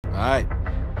Alright.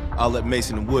 I'll let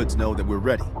Mason and Woods know that we're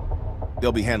ready.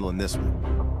 They'll be handling this one.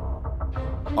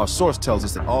 Our source tells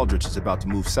us that Aldrich is about to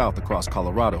move south across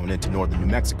Colorado and into northern New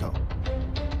Mexico.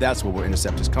 That's where we'll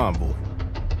intercept his convoy.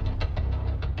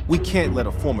 We can't let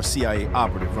a former CIA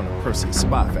operative run a Perseus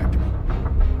spy factory.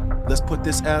 Let's put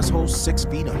this asshole 6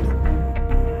 feet under.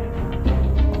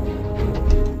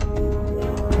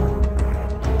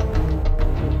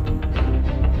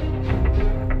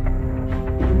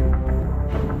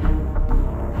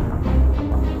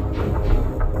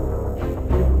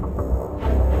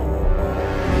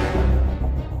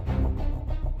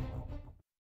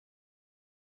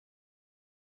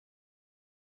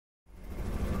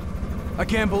 I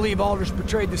can't believe Aldrich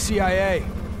betrayed the CIA.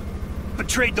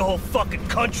 Betrayed the whole fucking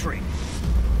country.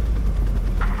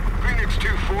 Phoenix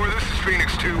 2-4, this is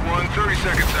Phoenix 2-1, 30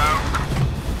 seconds out.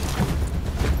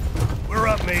 We're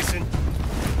up, Mason.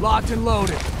 Locked and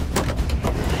loaded.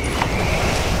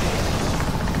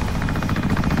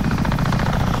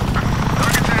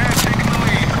 Targets ahead, taking the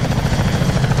lead.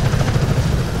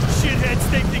 Shitheads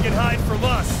think they can hide from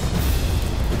us.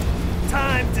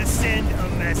 Time to send a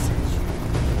message.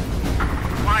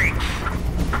 Lights.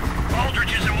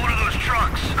 Aldrich is in one of those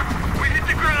trucks. We hit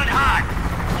the ground hot.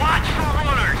 Watch for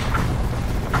runners.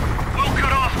 We'll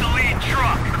cut off the lead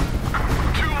truck.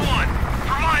 2-1.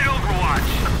 Provide overwatch.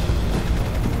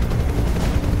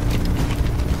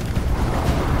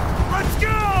 Let's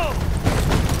go!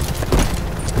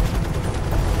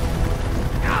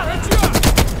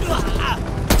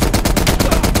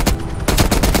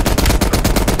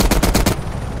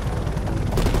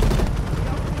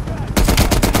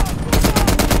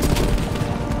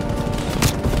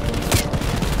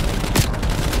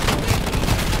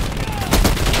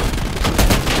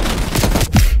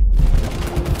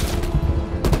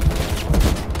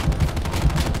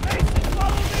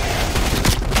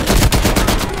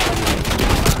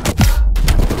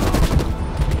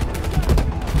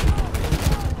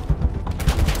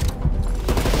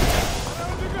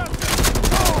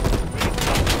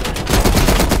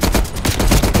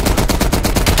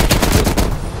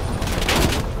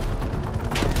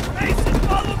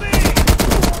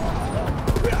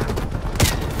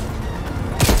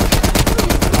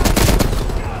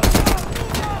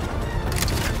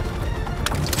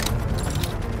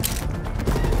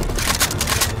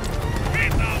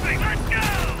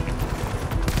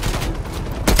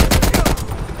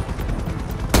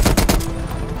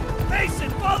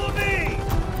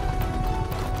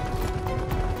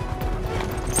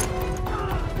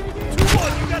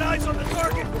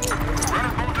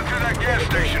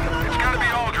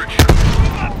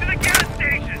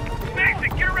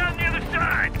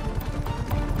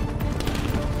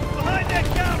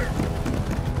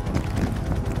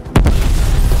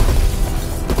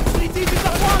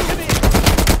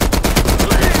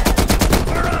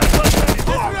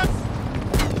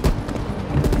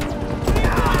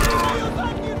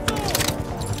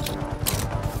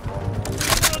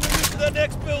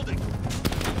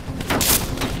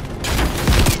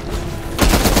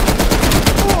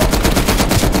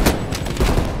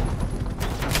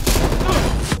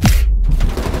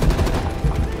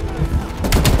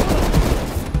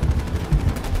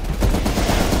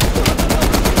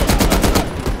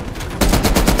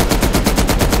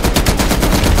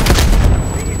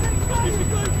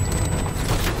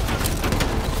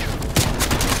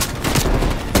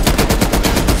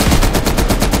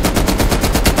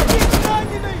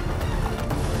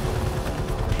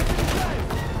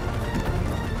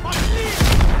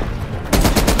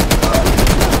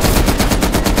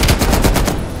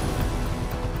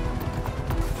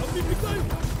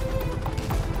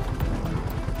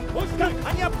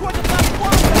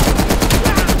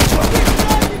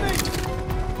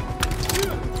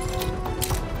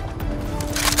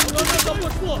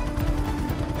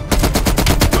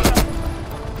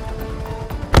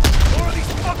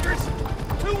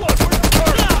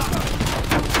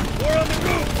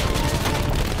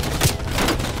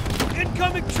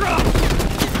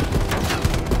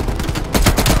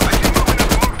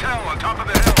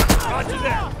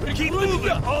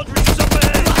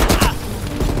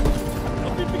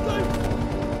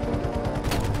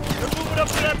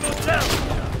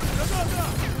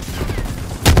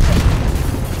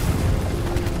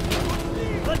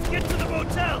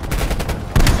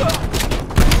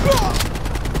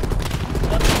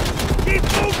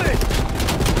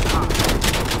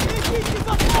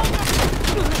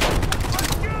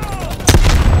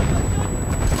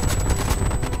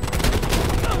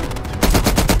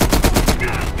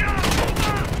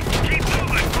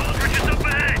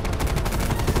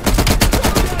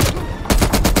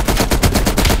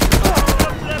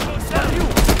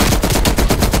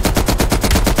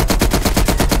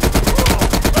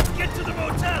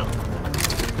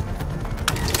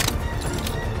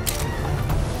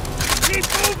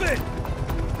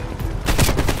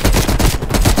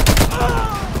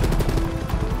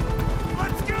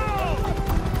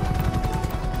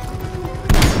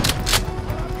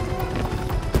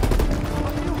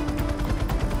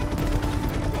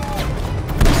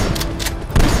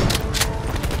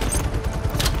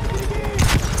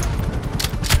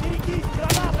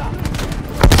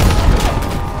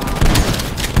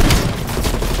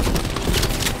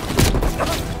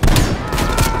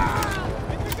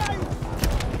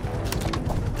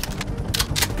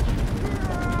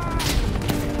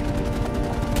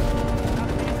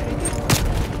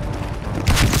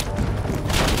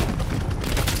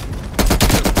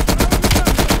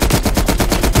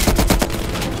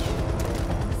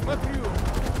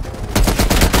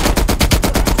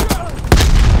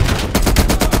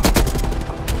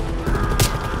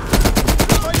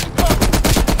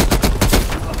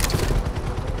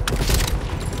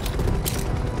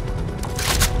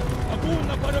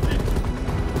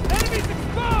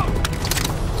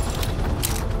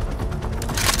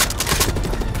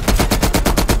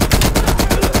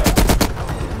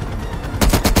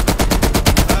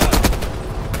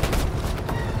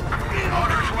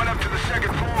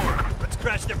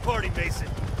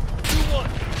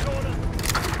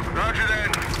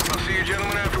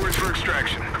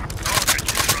 extraction.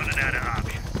 Aldrich is running out of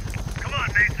options. Come on,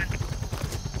 Mason.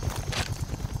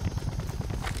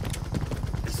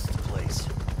 This is the place.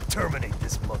 Terminate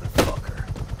this motherfucker.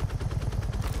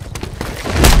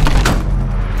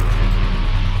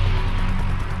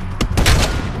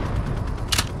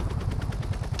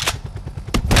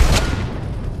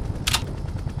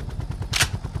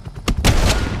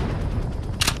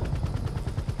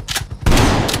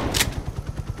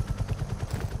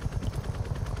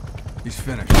 He's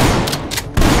finished.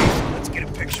 Let's get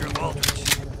a picture of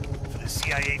Aldrich for the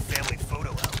CIA family photo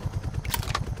album.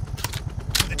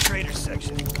 The trader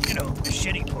section. You know, the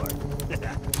shitty part.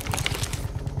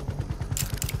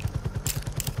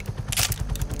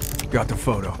 Got the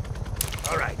photo.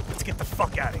 All right, let's get the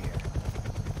fuck out of here.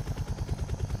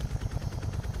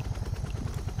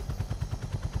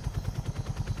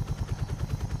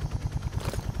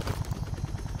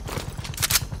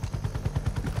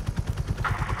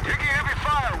 Taking heavy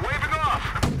fire, waving off.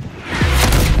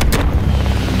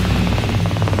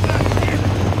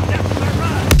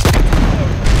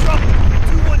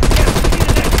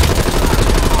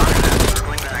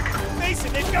 Circling back. Mason,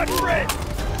 they've got Fred!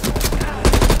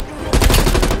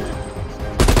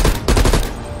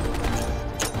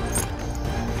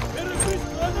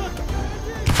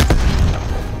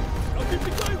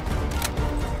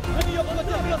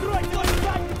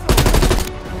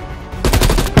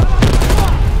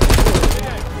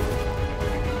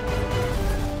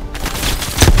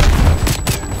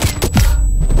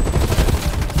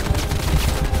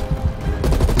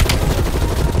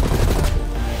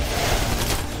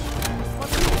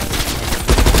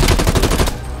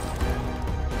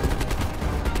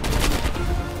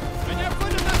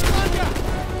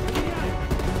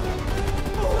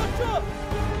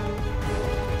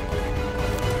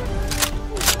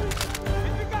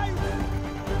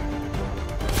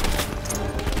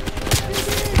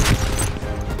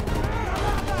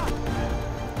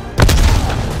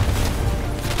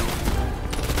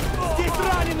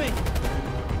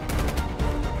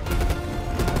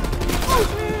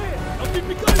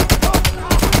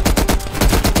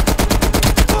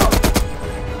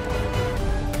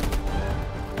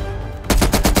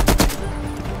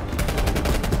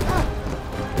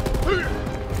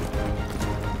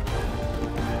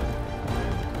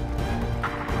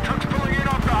 Trucks pulling in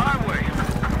off the highway.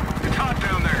 It's hot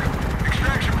down there.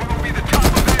 Extraction point will be the top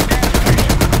of that gas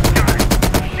station. Got it.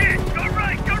 Shit! Go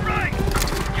right! Go right!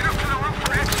 Get up to the roof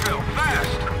for exfil.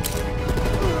 Fast!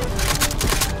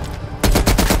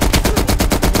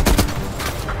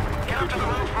 Get up to the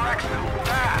roof for exfil.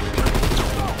 Fast!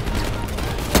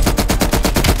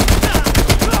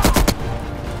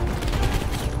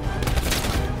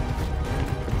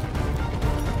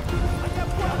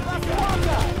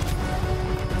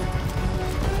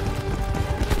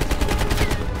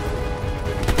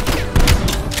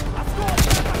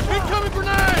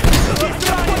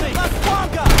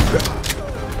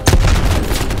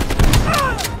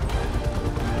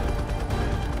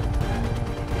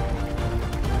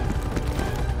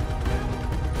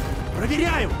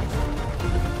 Проверяю!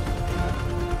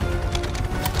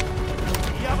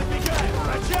 Я выдвигаю!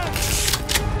 Врача!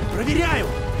 Проверяю!